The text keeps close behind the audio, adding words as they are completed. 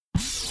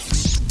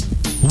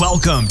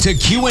Welcome to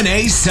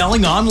Q&A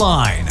Selling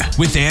Online,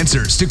 with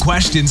answers to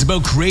questions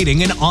about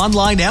creating an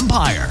online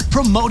empire,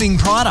 promoting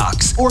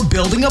products, or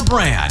building a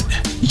brand.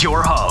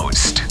 Your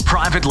host,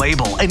 private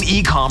label and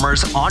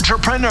e-commerce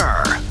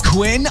entrepreneur,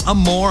 Quinn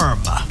Amorm.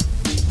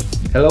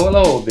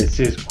 Hello, this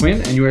is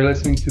Quinn, and you are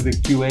listening to the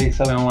QA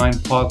Selling Online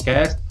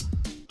podcast.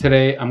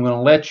 Today, I'm going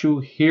to let you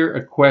hear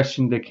a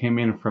question that came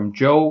in from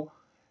Joe.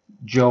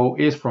 Joe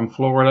is from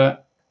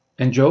Florida.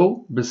 And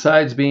Joe,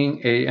 besides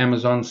being an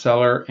Amazon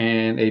seller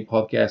and a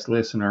podcast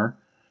listener,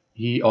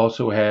 he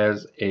also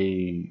has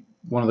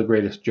one of the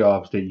greatest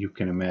jobs that you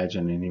can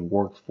imagine, and he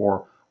works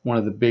for one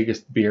of the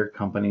biggest beer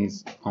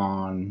companies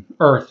on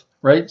earth,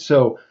 right?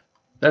 So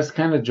that's the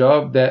kind of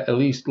job that, at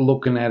least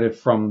looking at it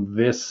from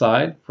this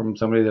side, from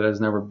somebody that has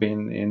never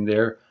been in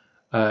there,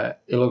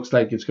 it looks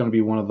like it's going to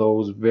be one of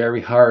those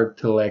very hard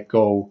to let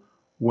go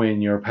when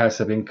your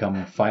passive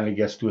income finally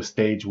gets to a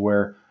stage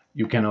where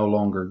you can no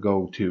longer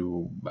go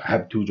to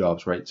have two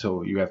jobs, right?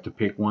 So you have to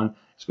pick one.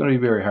 It's going to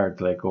be very hard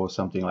to let go of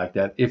something like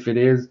that. If it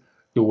is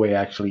the way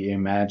I actually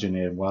imagine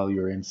it while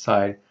you're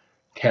inside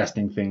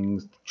testing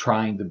things,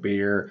 trying the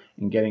beer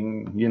and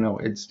getting,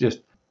 it's just,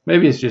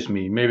 maybe it's just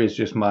me. Maybe it's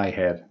just my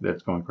head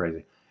that's going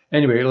crazy.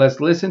 Anyway, let's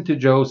listen to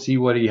Joe, see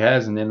what he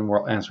has, and then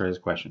we'll answer his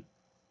question.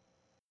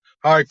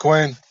 Hi,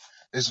 Quinn.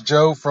 It's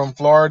Joe from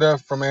Florida,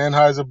 from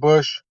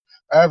Anheuser-Busch.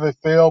 I have a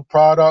failed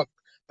product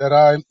that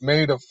I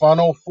made a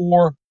funnel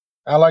for.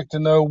 I'd like to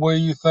know what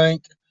you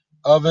think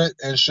of it,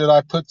 and should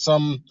I put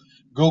some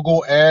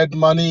Google ad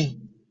money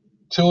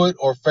to it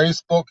or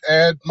Facebook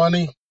ad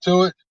money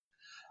to it?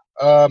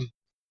 The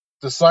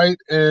site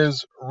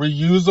is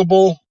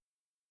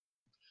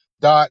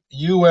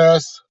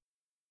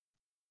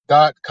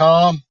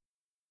reusable.us.com.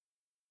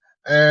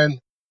 And,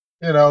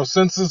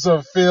 since it's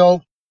a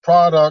failed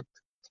product,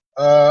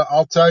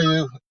 I'll tell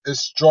you,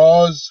 it's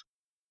straws.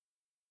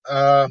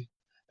 And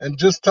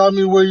just tell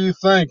me what you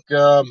think.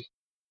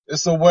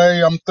 It's a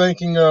way I'm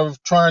thinking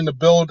of trying to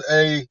build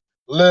a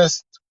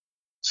list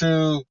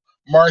to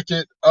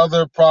market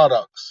other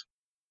products.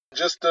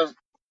 Just to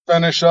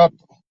finish up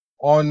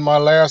on my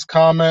last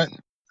comment,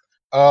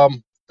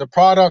 the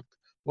product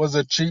was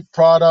a cheap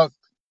product.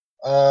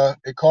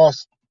 It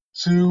cost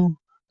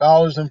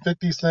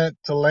 $2.50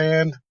 to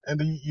land in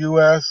the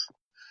U.S.,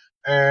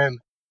 and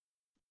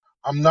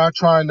I'm not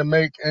trying to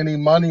make any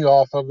money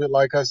off of it.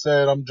 Like I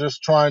said, I'm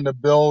just trying to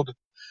build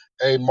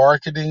a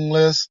marketing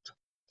list.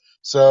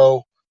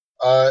 So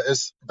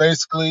it's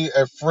basically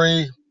a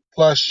free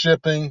plus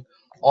shipping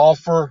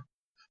offer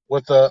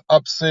with a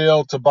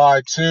upsell to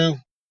buy two.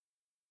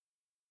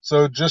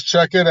 So just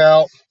check it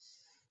out.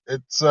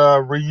 It's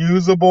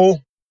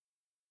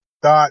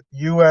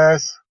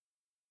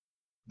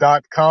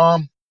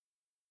reusable.us.com,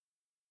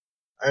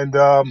 and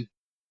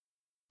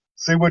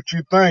see what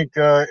you think.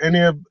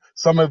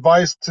 Some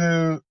advice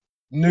to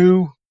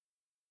new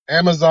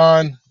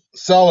Amazon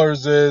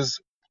sellers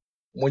is,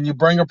 when you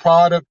bring a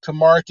product to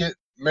market,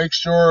 make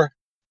sure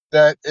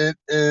that it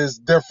is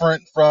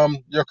different from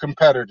your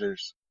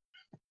competitors.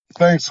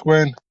 Thanks,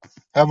 Quinn.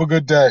 Have a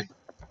good day.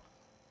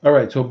 All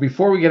right, so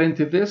before we get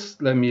into this,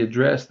 let me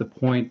address the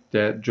point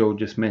that Joe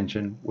just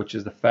mentioned, which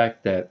is the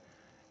fact that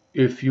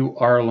if you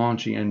are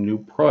launching a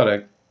new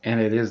product and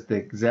it is the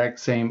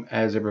exact same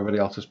as everybody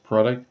else's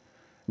product,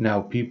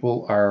 now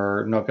people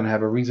are not going to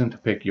have a reason to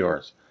pick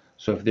yours.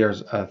 So if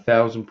there's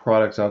 1,000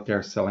 products out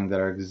there selling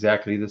that are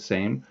exactly the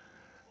same,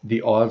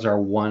 the odds are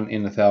 1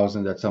 in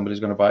 1,000 that somebody's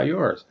going to buy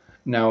yours.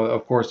 Now,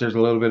 of course, there's a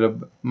little bit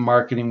of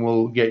marketing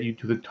will get you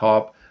to the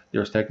top.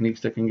 There's techniques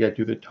that can get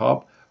you to the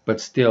top,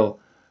 but still,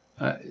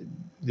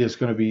 it's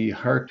going to be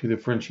hard to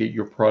differentiate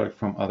your product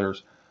from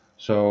others.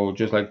 So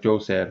just like Joe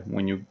said,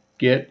 when you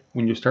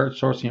start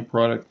sourcing a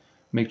product,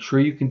 make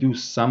sure you can do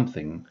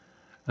something,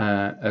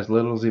 as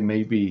little as it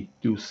may be,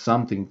 do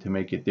something to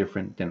make it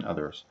different than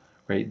others,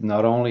 right?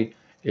 Not only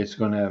it's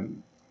going to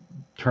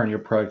turn your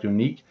product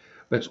unique,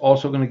 but it's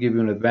also going to give you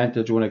an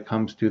advantage when it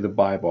comes to the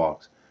buy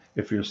box.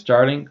 If you're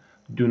starting,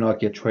 do not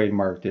get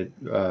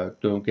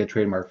trademarked. Don't get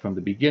trademarked from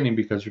the beginning,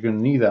 because you're going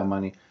to need that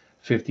money.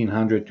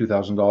 $1,500,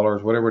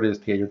 $2,000, whatever it is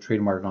to get your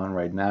trademark on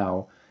right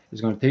now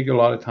is going to take you a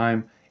lot of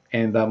time,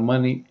 and that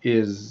money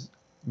is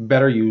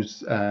better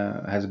use,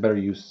 has a better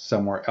use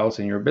somewhere else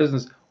in your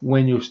business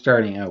when you're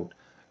starting out.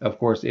 Of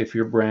course, if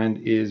your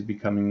brand is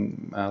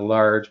becoming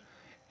large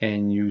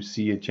and you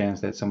see a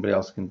chance that somebody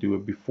else can do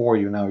it before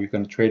you, now you're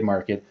going to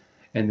trademark it,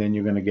 and then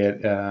you're going to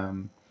get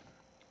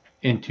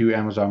into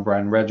Amazon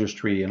brand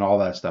registry and all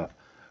that stuff.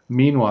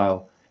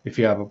 Meanwhile, if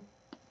you have a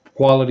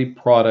quality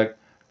product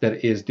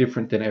that is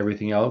different than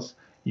everything else,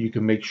 you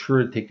can make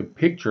sure to take a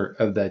picture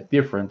of that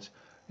difference,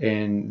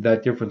 and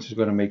that difference is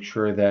going to make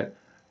sure that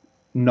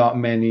not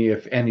many,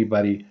 if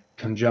anybody,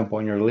 can jump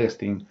on your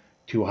listing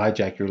to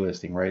hijack your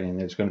listing, right? And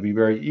it's going to be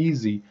very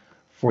easy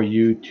for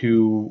you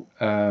to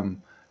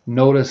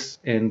notice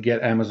and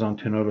get Amazon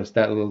to notice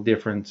that little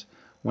difference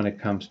when it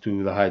comes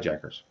to the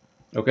hijackers.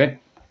 Okay?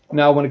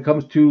 Now, when it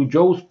comes to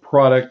Joe's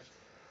product,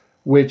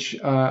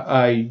 which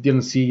I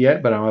didn't see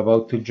yet, but I'm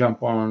about to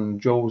jump on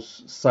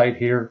Joe's site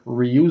here,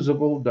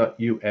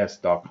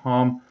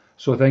 reusable.us.com.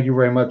 So thank you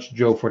very much,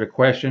 Joe, for the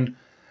question.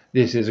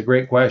 This is a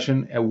great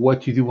question.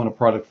 What you do when a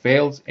product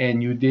fails,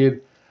 and you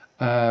did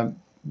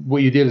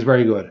what you did is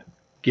very good.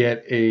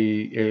 Get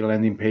a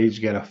landing page,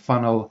 get a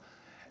funnel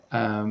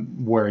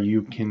where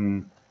you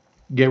can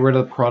get rid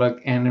of the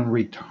product, and in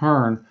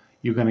return,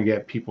 you're going to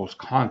get people's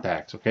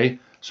contacts. Okay,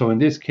 so in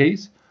this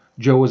case,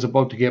 Joe is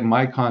about to get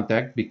my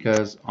contact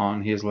because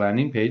on his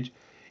landing page,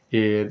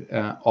 it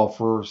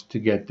offers to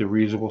get the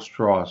reusable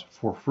straws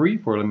for free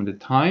for a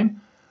limited time,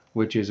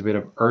 which is a bit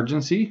of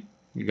urgency.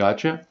 You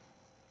gotcha.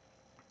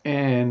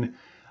 And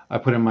I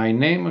put in my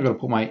name. I'm going to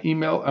put my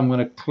email. I'm going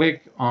to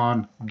click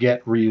on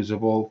get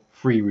reusable,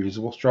 free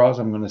reusable straws.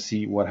 I'm going to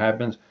see what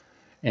happens.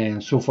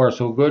 And so far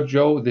so good,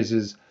 Joe. This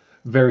is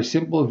very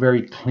simple,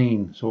 very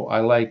clean. So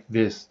I like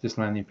this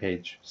landing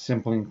page.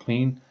 Simple and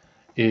clean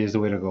is the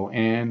way to go.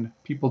 And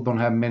people don't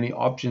have many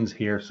options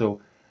here, so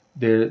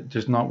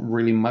there's not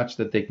really much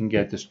that they can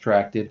get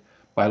distracted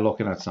by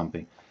looking at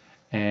something.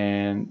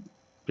 And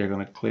they're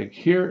going to click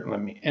here.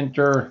 Let me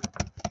enter.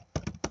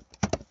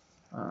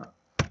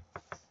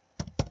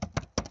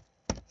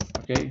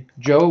 Okay,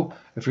 Joe,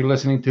 if you're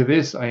listening to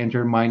this, I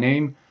entered my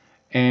name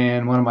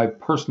and one of my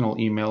personal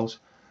emails,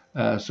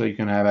 so you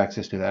can have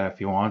access to that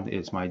if you want.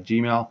 It's my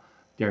Gmail.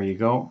 There you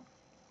go.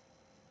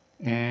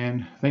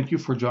 And thank you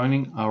for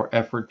joining our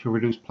effort to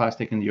reduce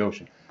plastic in the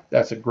ocean.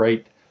 That's a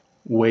great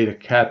way to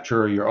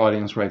capture your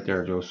audience right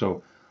there, Joe.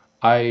 So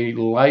I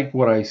like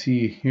what I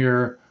see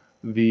here.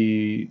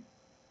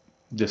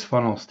 This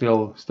funnel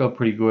still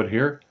pretty good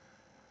here.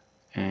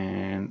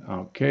 And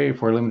okay,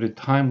 for a limited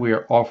time, we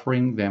are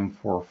offering them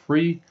for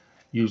free.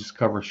 Uses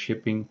cover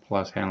shipping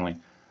plus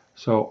handling.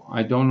 So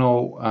I don't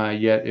know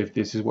yet if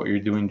this is what you're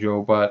doing,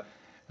 Joe, but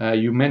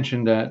you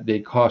mentioned that they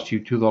cost you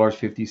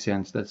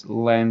 $2.50. That's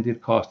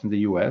landed cost in the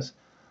US.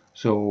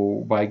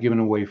 So by giving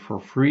away for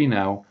free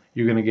now,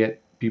 you're going to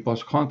get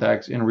people's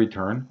contacts in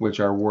return, which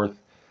are worth,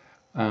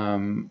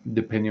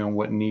 depending on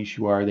what niche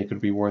you are, they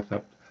could be worth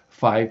up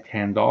 $5,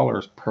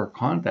 $10 per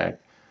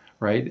contact,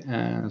 right?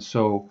 And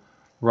so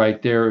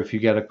right there, if you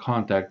get a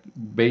contact,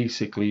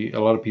 basically a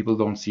lot of people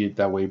don't see it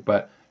that way,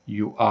 but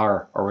you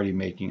are already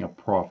making a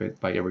profit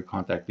by every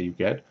contact that you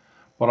get.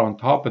 But on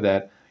top of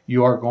that,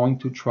 you are going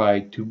to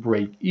try to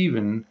break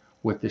even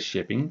with the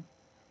shipping.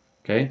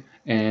 Okay,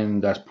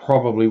 and that's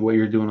probably what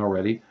you're doing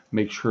already.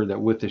 Make sure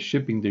that with the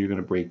shipping that you're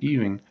going to break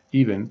even,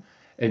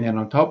 and then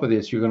on top of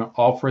this, you're going to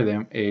offer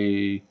them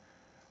a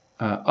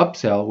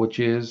upsell, which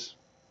is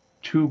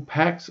 2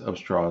 packs of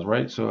straws,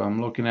 right? So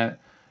I'm looking at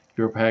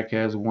your pack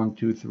has 1,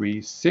 2,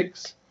 3,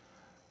 6,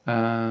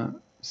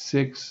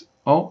 6.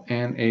 Oh,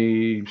 and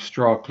a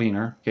straw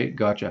cleaner. Okay,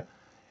 gotcha.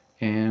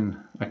 And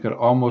I could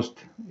almost,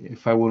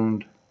 if I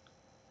wouldn't.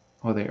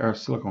 Oh, they are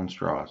silicone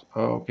straws.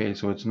 Oh, okay,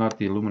 so it's not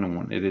the aluminum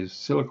one. It is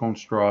silicone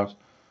straws,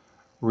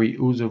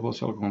 reusable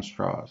silicone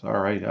straws. All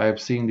right, I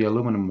have seen the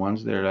aluminum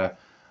ones. I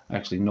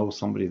actually know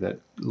somebody that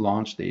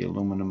launched the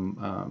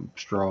aluminum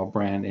straw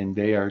brand, and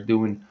they are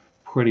doing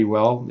pretty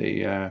well.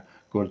 They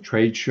go to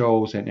trade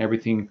shows and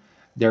everything.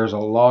 There's a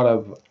lot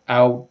of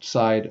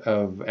outside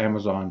of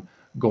Amazon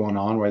going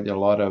on, right? There's a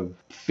lot of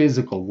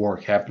physical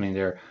work happening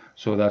there.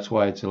 So that's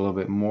why it's a little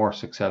bit more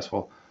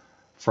successful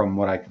from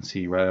what I can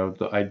see, right?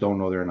 I don't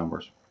know their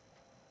numbers.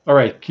 All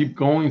right, keep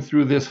going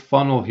through this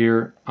funnel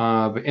here.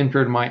 I've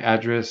entered my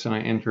address and I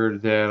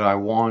entered that I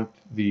want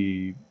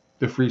the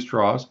free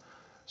straws.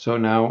 So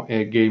now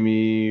it gave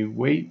me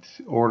wait,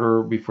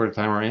 order before the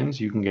timer ends.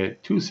 You can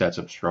get 2 sets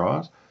of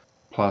straws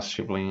plus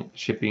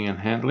shipping and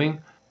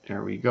handling.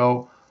 There we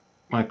go.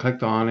 When I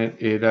clicked on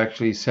it, it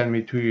actually sent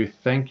me to your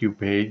thank you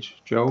page,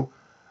 Joe,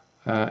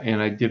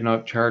 and it did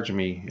not charge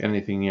me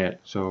anything yet.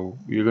 So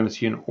you're going to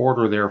see an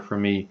order there for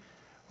me,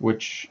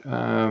 which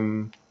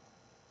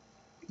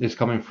is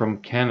coming from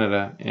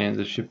Canada, and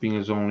the shipping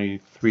is only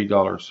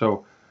 $3.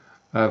 So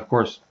of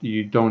course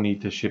you don't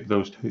need to ship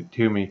those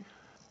to me,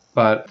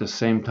 but at the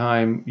same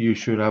time you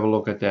should have a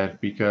look at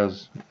that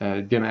because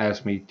it didn't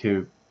ask me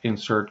to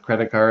insert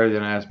credit card, it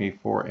didn't ask me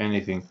for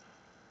anything.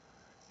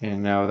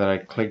 And now that I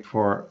clicked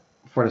for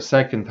the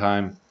second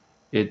time,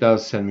 it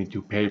does send me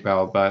to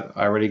PayPal, but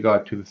I already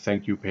got to the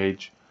thank you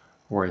page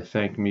where it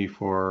thanked me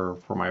for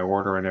my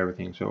order and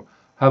everything. So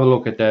have a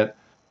look at that.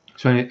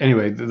 So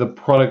anyway, the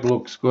product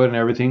looks good and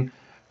everything.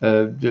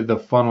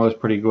 The funnel is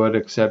pretty good,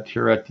 except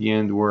here at the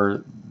end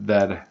where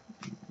that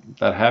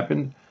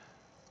happened.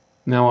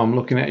 Now I'm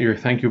looking at your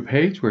thank you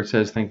page where it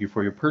says thank you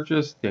for your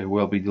purchase. They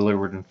will be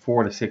delivered in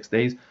 4 to 6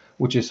 days,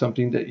 which is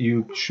something that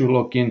you should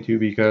look into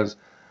because,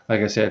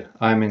 like I said,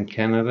 I'm in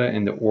Canada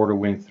and the order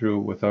went through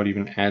without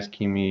even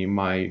asking me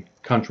my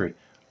country,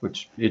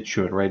 which it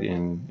should, right?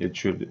 And it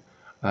should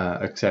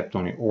accept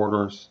only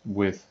orders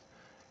with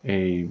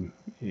a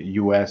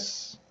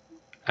US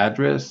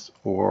address,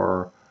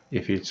 or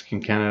if it's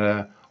in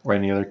Canada or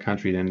any other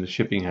country, then the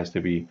shipping has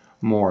to be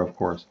more, of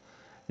course.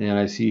 And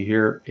I see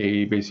here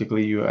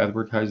basically you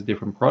advertise a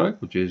different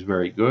product, which is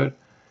very good.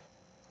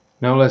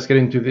 Now let's get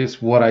into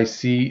this, what I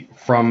see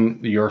from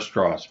your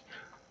straws.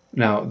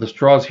 Now the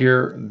straws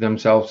here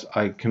themselves,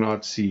 I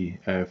cannot see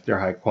if they're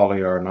high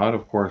quality or not.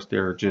 Of course,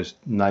 they're just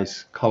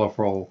nice,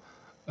 colorful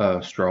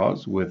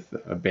straws with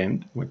a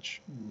bend,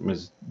 which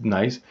is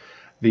nice.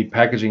 The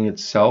packaging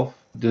itself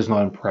does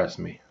not impress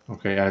me.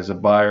 Okay, as a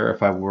buyer,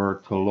 if I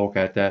were to look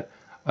at that,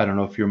 I don't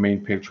know if your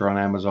main picture on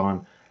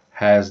Amazon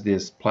has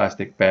this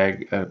plastic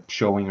bag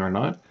showing or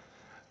not.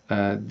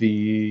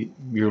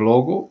 Your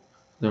logo,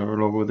 the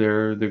logo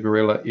there, the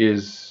gorilla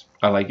is,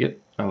 I like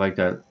it. I like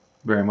that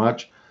very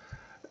much.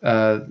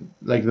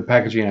 Like the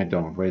packaging, I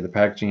don't, right? The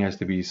packaging has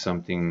to be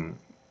something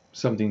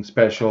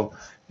special,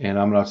 and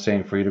I'm not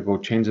saying for you to go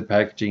change the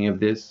packaging of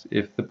this.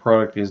 If the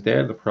product is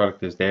dead, the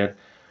product is dead,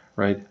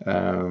 right?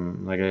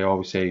 Like I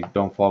always say,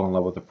 don't fall in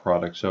love with the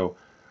product. So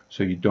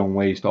you don't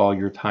waste all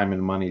your time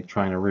and money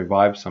trying to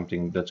revive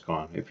something that's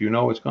gone. If you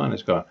know it's gone,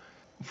 it's gone.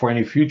 For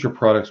any future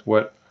products,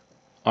 what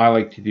I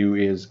like to do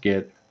is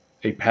get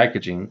a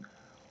packaging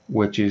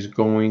which is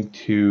going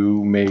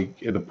to make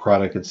the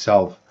product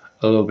itself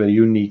a little bit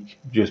unique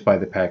just by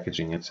the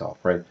packaging itself,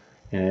 right?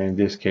 And in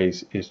this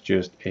case, it's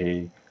just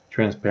a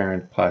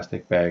transparent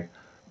plastic bag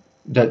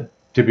that,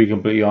 to be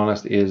completely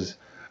honest, is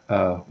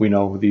we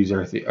know these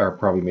are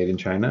probably made in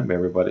China.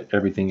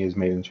 Everything is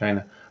made in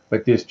China,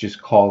 but this just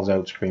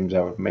screams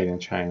out, made in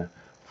China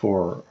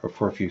for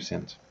a few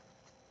cents.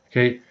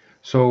 Okay,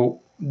 so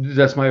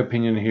that's my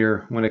opinion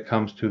here when it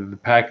comes to the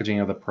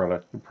packaging of the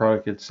product. The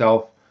product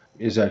itself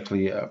is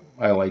actually,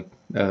 I like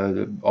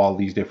all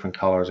these different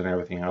colors and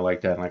everything. I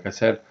like that. And like I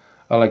said,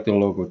 I like the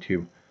logo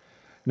too.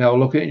 Now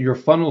look at your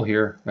funnel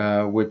here,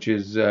 which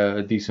is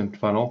a decent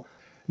funnel.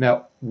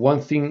 Now,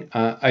 one thing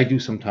I do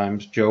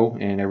sometimes, Joe,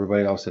 and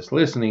everybody else that's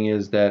listening,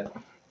 is that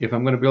if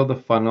I'm going to build a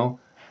funnel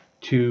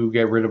to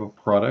get rid of a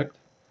product,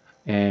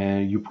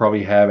 and you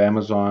probably have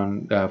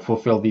Amazon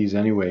fulfill these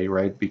anyway,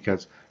 right?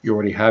 Because you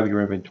already have your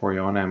inventory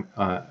on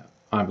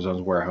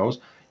Amazon's warehouse.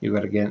 You're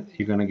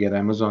gonna get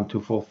Amazon to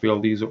fulfill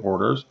these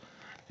orders,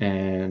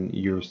 and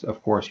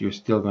of course you're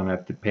still gonna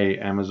have to pay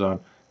Amazon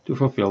to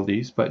fulfill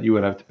these, but you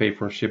would have to pay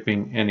for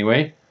shipping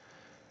anyway.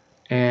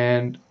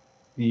 And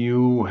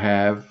you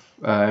have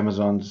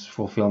Amazon's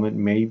fulfillment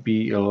may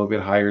be a little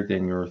bit higher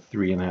than your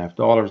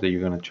 $3.50 that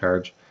you're gonna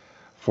charge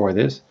for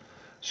this.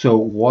 So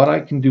what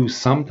I can do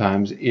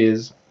sometimes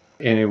is,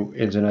 and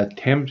it's an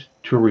attempt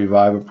to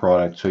revive a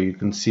product so you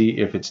can see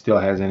if it still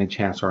has any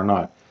chance or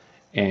not.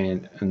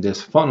 And in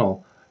this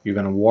funnel, you're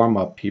going to warm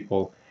up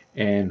people.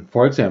 And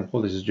for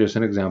example, this is just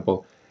an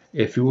example.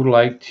 If you would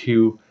like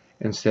to,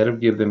 instead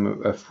of give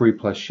them a free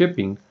plus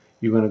shipping,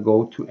 you're going to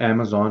go to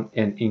Amazon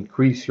and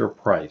increase your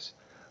price.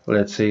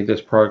 Let's say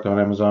this product on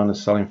Amazon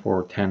is selling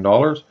for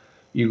 $10.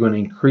 You're going to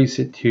increase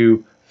it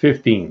to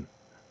 $15.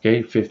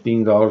 Okay,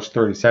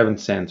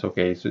 $15.37.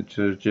 Okay, so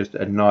it's just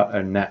a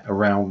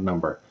round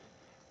number.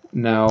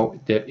 Now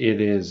that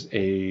it is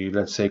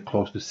let's say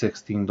close to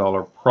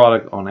 $16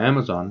 product on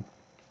Amazon,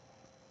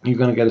 you're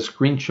going to get a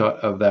screenshot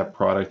of that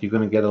product. You're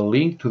going to get a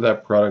link to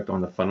that product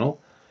on the funnel,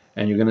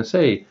 and you're going to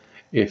say,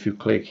 if you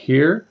click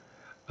here,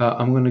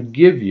 I'm going to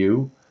give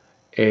you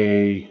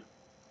a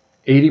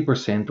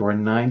 80% or a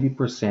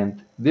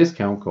 90%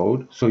 discount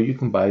code so you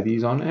can buy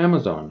these on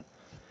Amazon.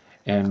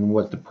 And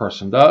what the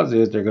person does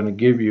is they're going to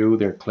give you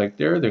their click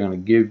there. They're going to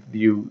give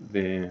you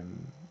the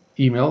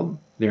email,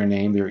 their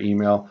name, their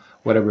email,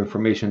 whatever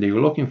information that you're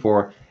looking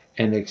for.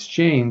 In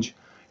exchange,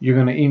 you're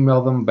going to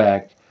email them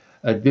back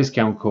a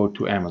discount code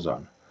to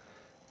Amazon.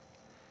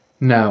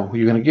 Now,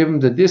 you're going to give them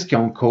the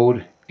discount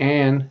code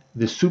and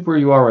the super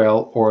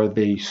URL or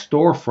the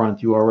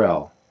storefront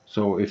URL.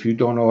 So if you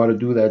don't know how to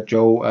do that,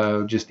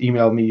 Joe, just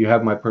email me. You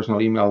have my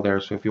personal email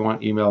there. So if you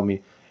want, email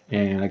me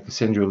and I can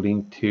send you a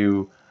link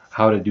to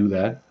how to do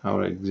that, how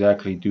to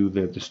exactly do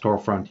the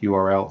storefront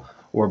URL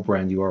or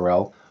brand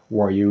URL,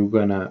 where you're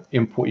going to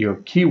input your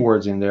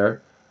keywords in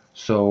there.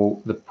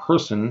 So the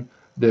person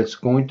that's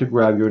going to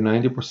grab your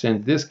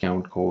 90%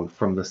 discount code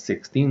from the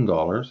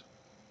 $16,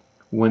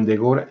 when they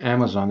go to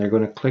Amazon, they're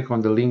going to click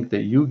on the link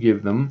that you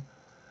give them,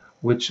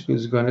 which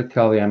is going to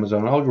tell the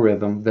Amazon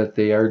algorithm that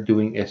they are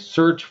doing a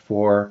search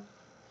for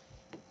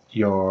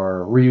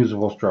your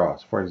reusable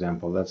straws, for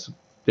example.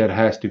 That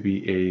has to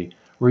be a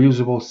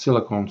reusable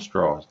silicone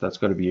straws. That's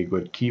going to be a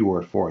good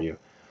keyword for you.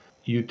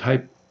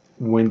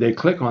 When they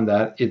click on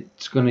that,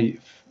 it's going to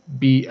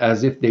be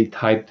as if they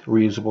typed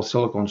reusable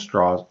silicone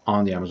straws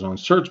on the Amazon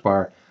search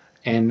bar.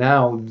 And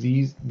now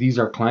these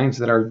are clients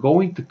that are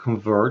going to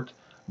convert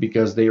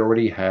because they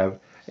already have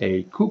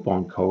a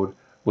coupon code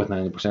with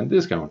 90%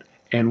 discount.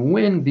 And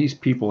when these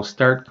people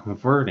start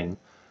converting,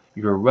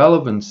 your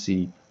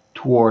relevancy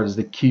towards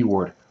the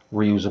keyword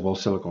reusable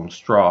silicone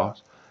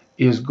straws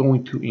is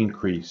going to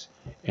increase.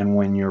 And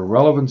when your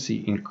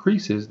relevancy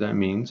increases, that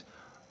means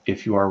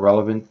if you are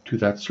relevant to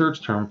that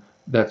search term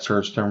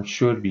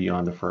should be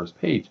on the first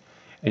page.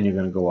 And you're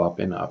going to go up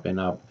and up and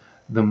up.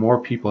 The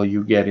more people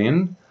you get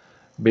in,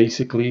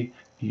 basically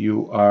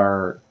you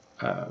are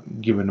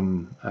giving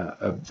them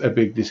a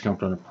big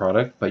discount on the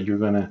product, but you're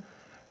going to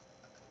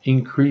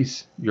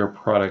increase your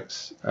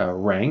product's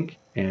rank,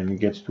 and it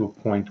gets to a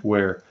point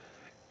where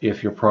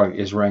if your product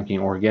is ranking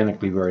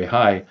organically very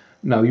high,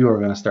 now you are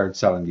going to start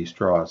selling these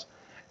straws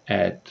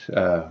at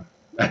the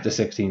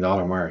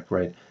 $16 mark,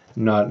 right?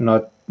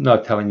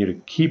 Not telling you to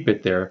keep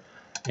it there,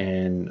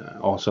 and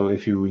also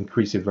if you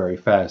increase it very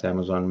fast,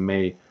 Amazon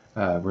may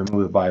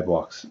remove the buy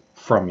box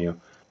from you.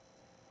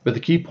 But the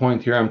key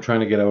point here I'm trying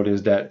to get out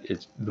is that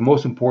it's the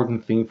most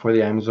important thing for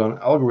the Amazon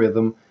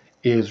algorithm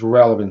is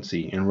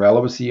relevancy, and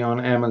relevancy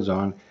on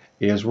Amazon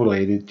is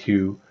related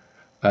to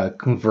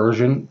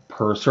conversion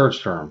per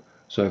search term.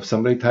 So if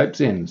somebody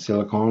types in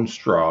silicone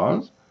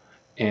straws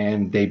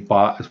and they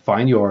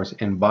find yours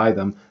and buy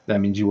them,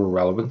 that means you were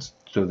relevant,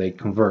 so they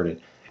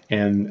converted.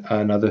 And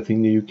another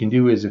thing that you can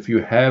do is if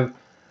you have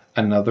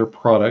another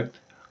product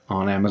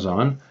on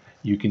Amazon,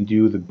 you can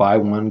do the buy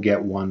one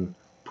get one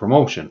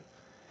promotion.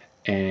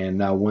 And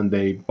now when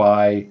they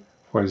buy,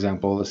 for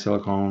example, the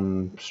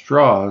silicone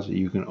straws,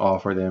 you can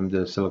offer them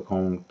the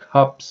silicone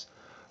cups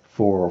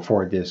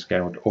for a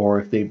discount. Or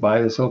if they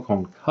buy the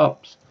silicone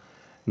cups,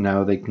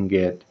 now they can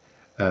get,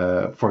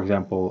 for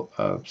example,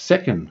 a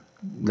second.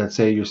 Let's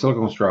say your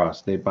silicone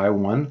straws, they buy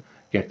one,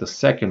 get the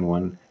second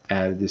one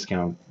at a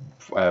discount,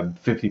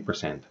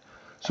 50%.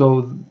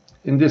 So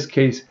in this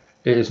case,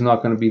 it's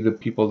not going to be the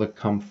people that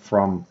come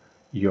from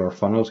your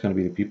funnel. It's going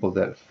to be the people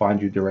that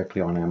find you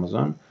directly on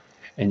Amazon.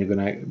 And you're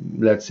going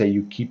to, let's say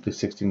you keep the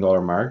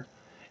 $16 mark,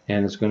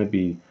 and it's going to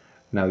be,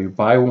 now you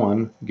buy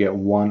one, get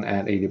one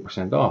at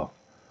 80% off.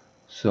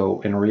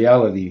 So in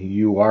reality,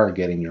 you are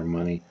getting your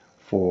money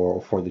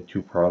for the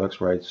two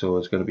products, right? So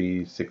it's going to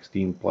be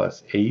 16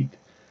 plus 8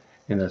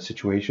 in that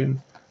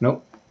situation.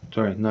 Nope,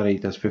 sorry, not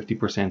 8, that's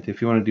 50%.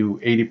 If you want to do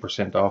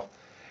 80% off.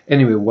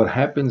 Anyway, what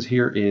happens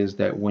here is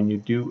that when you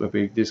do a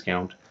big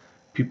discount,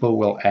 people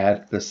will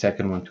add the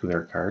second one to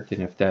their cart.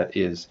 And if that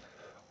is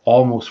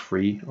almost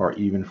free or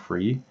even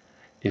free,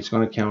 it's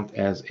going to count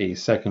as a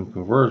second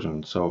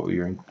conversion. So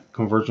your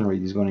conversion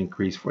rate is going to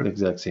increase for the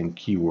exact same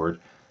keyword.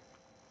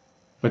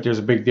 But there's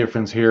a big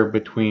difference here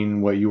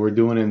between what you were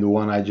doing and the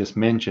one I just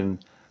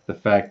mentioned. The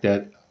fact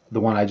that the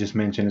one I just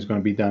mentioned is going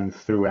to be done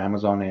through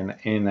Amazon, and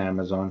in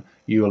Amazon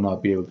you will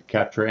not be able to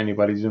capture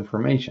anybody's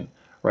information,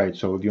 right?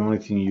 So the only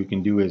thing you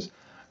can do is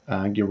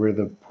get rid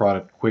of the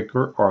product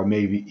quicker, or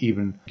maybe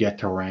even get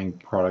to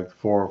rank product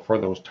for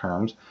those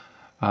terms.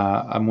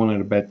 I'm willing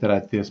to bet that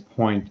at this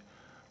point,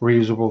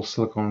 reusable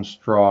silicone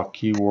straw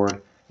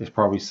keyword is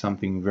probably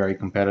something very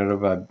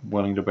competitive. I'm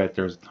willing to bet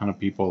there's a ton of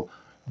people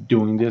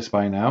doing this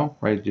by now,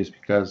 right? Just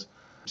because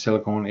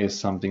silicone is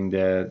something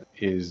that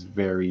is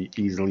very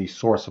easily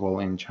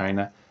sourceable in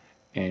China.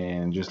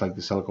 And just like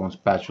the silicone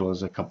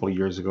spatulas a couple of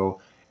years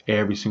ago,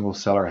 every single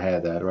seller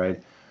had that,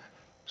 right?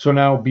 So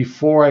now,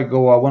 before I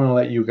go, I want to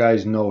let you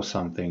guys know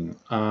something.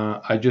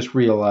 I just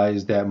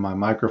realized that my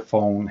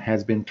microphone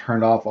has been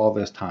turned off all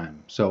this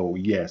time. So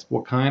yes,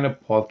 what kind of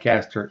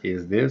podcaster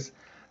is this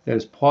that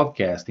is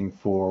podcasting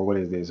for, what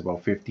is this,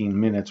 about 15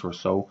 minutes or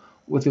so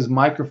with his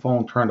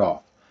microphone turned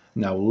off?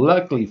 Now,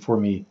 luckily for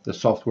me, the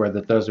software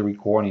that does the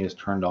recording is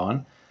turned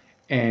on,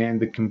 and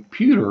the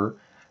computer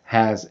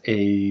has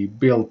a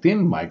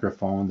built-in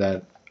microphone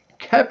that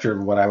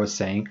captured what I was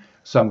saying.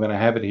 So I'm going to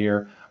have it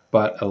here,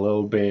 but a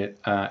little bit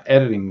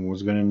editing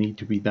was going to need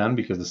to be done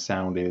because the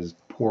sound is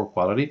poor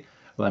quality.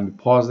 Let me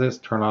pause this,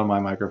 turn on my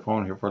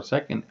microphone here for a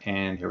second,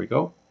 and here we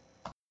go.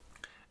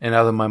 And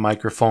now that my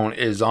microphone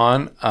is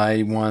on,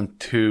 I want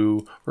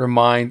to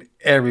remind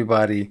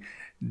everybody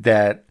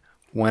that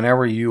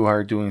whenever you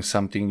are doing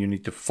something, you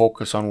need to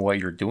focus on what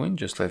you're doing.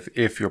 Just like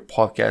if you're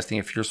podcasting,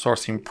 if you're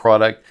sourcing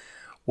product,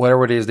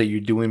 whatever it is that you're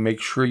doing,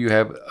 make sure you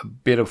have a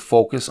bit of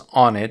focus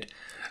on it.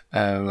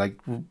 Like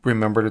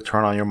remember to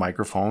turn on your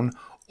microphone.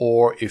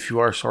 Or if you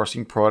are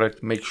sourcing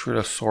product, make sure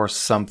to source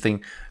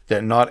something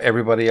that not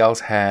everybody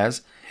else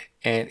has.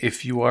 And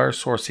if you are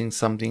sourcing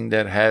something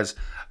that has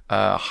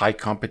high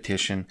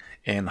competition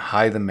and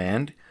high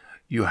demand,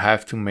 you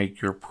have to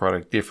make your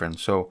product different.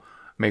 So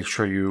make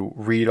sure you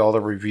read all the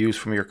reviews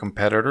from your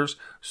competitors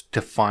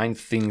to find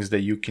things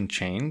that you can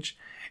change.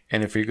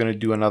 And if you're going to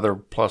do another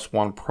plus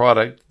one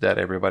product that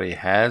everybody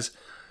has,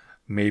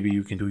 maybe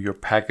you can do your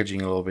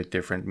packaging a little bit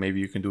different.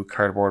 Maybe you can do a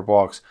cardboard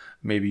box.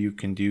 Maybe you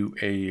can do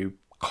a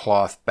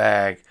cloth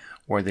bag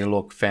where they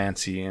look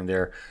fancy and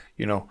they're,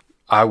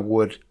 I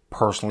would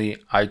personally,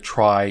 I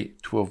try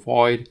to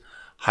avoid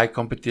high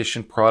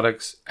competition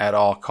products at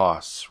all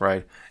costs,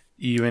 right?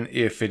 Even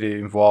if it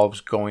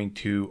involves going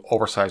to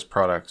oversized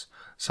products.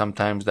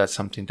 Sometimes that's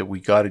something that we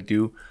got to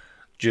do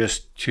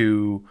just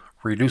to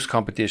reduce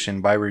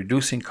competition. By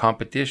reducing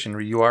competition,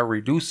 you are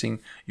reducing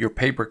your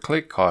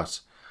pay-per-click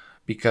costs,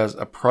 because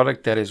a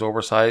product that is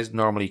oversized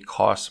normally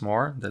costs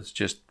more. That's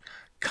just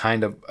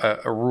kind of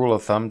a rule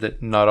of thumb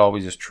that not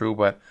always is true,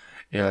 but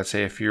let's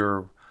say if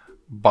you're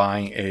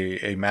buying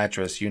a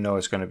mattress,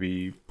 it's going to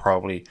be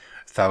probably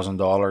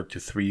 $1,000 to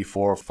 $3,000,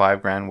 $4,000,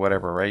 $5,000,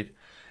 whatever, right?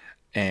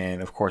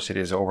 And of course it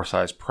is an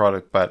oversized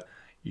product, but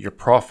your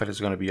profit is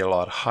going to be a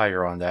lot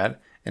higher on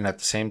that. And at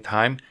the same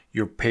time,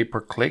 your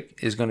pay-per-click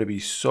is going to be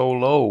so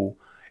low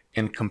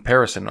in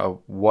comparison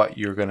of what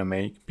you're going to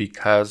make,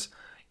 because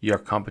your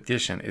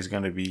competition is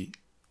going to be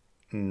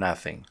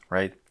nothing,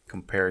 right?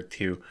 Compared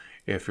to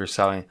if you're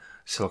selling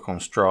silicone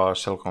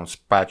straws, silicone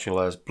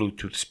spatulas,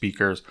 Bluetooth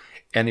speakers,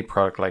 any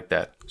product like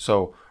that.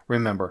 So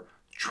remember,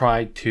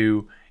 try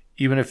to,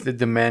 even if the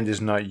demand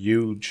is not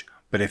huge,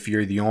 but if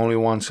you're the only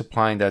one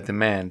supplying that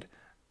demand,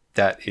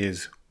 that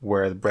is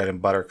where the bread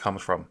and butter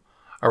comes from.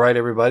 All right,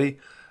 everybody.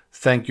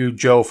 Thank you,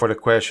 Joe, for the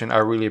question. I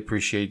really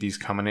appreciate these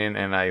coming in,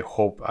 and I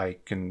hope I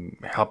can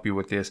help you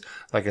with this.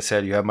 Like I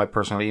said, you have my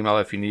personal email.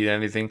 If you need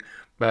anything,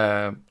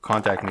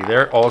 contact me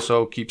there.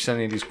 Also, keep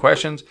sending these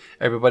questions.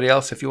 Everybody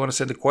else, if you want to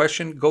send a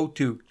question, go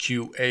to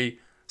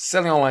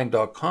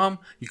QASellingOnline.com.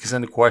 You can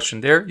send a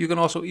question there. You can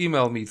also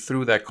email me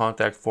through that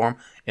contact form,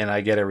 and I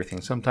get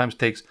everything. Sometimes it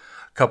takes a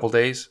couple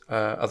days.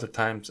 Other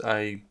times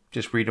I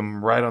just read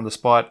them right on the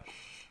spot.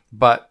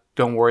 But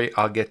don't worry,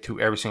 I'll get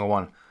to every single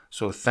one.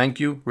 So thank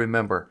you.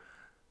 Remember,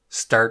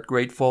 start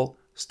grateful,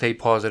 stay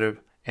positive,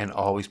 and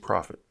always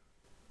profit.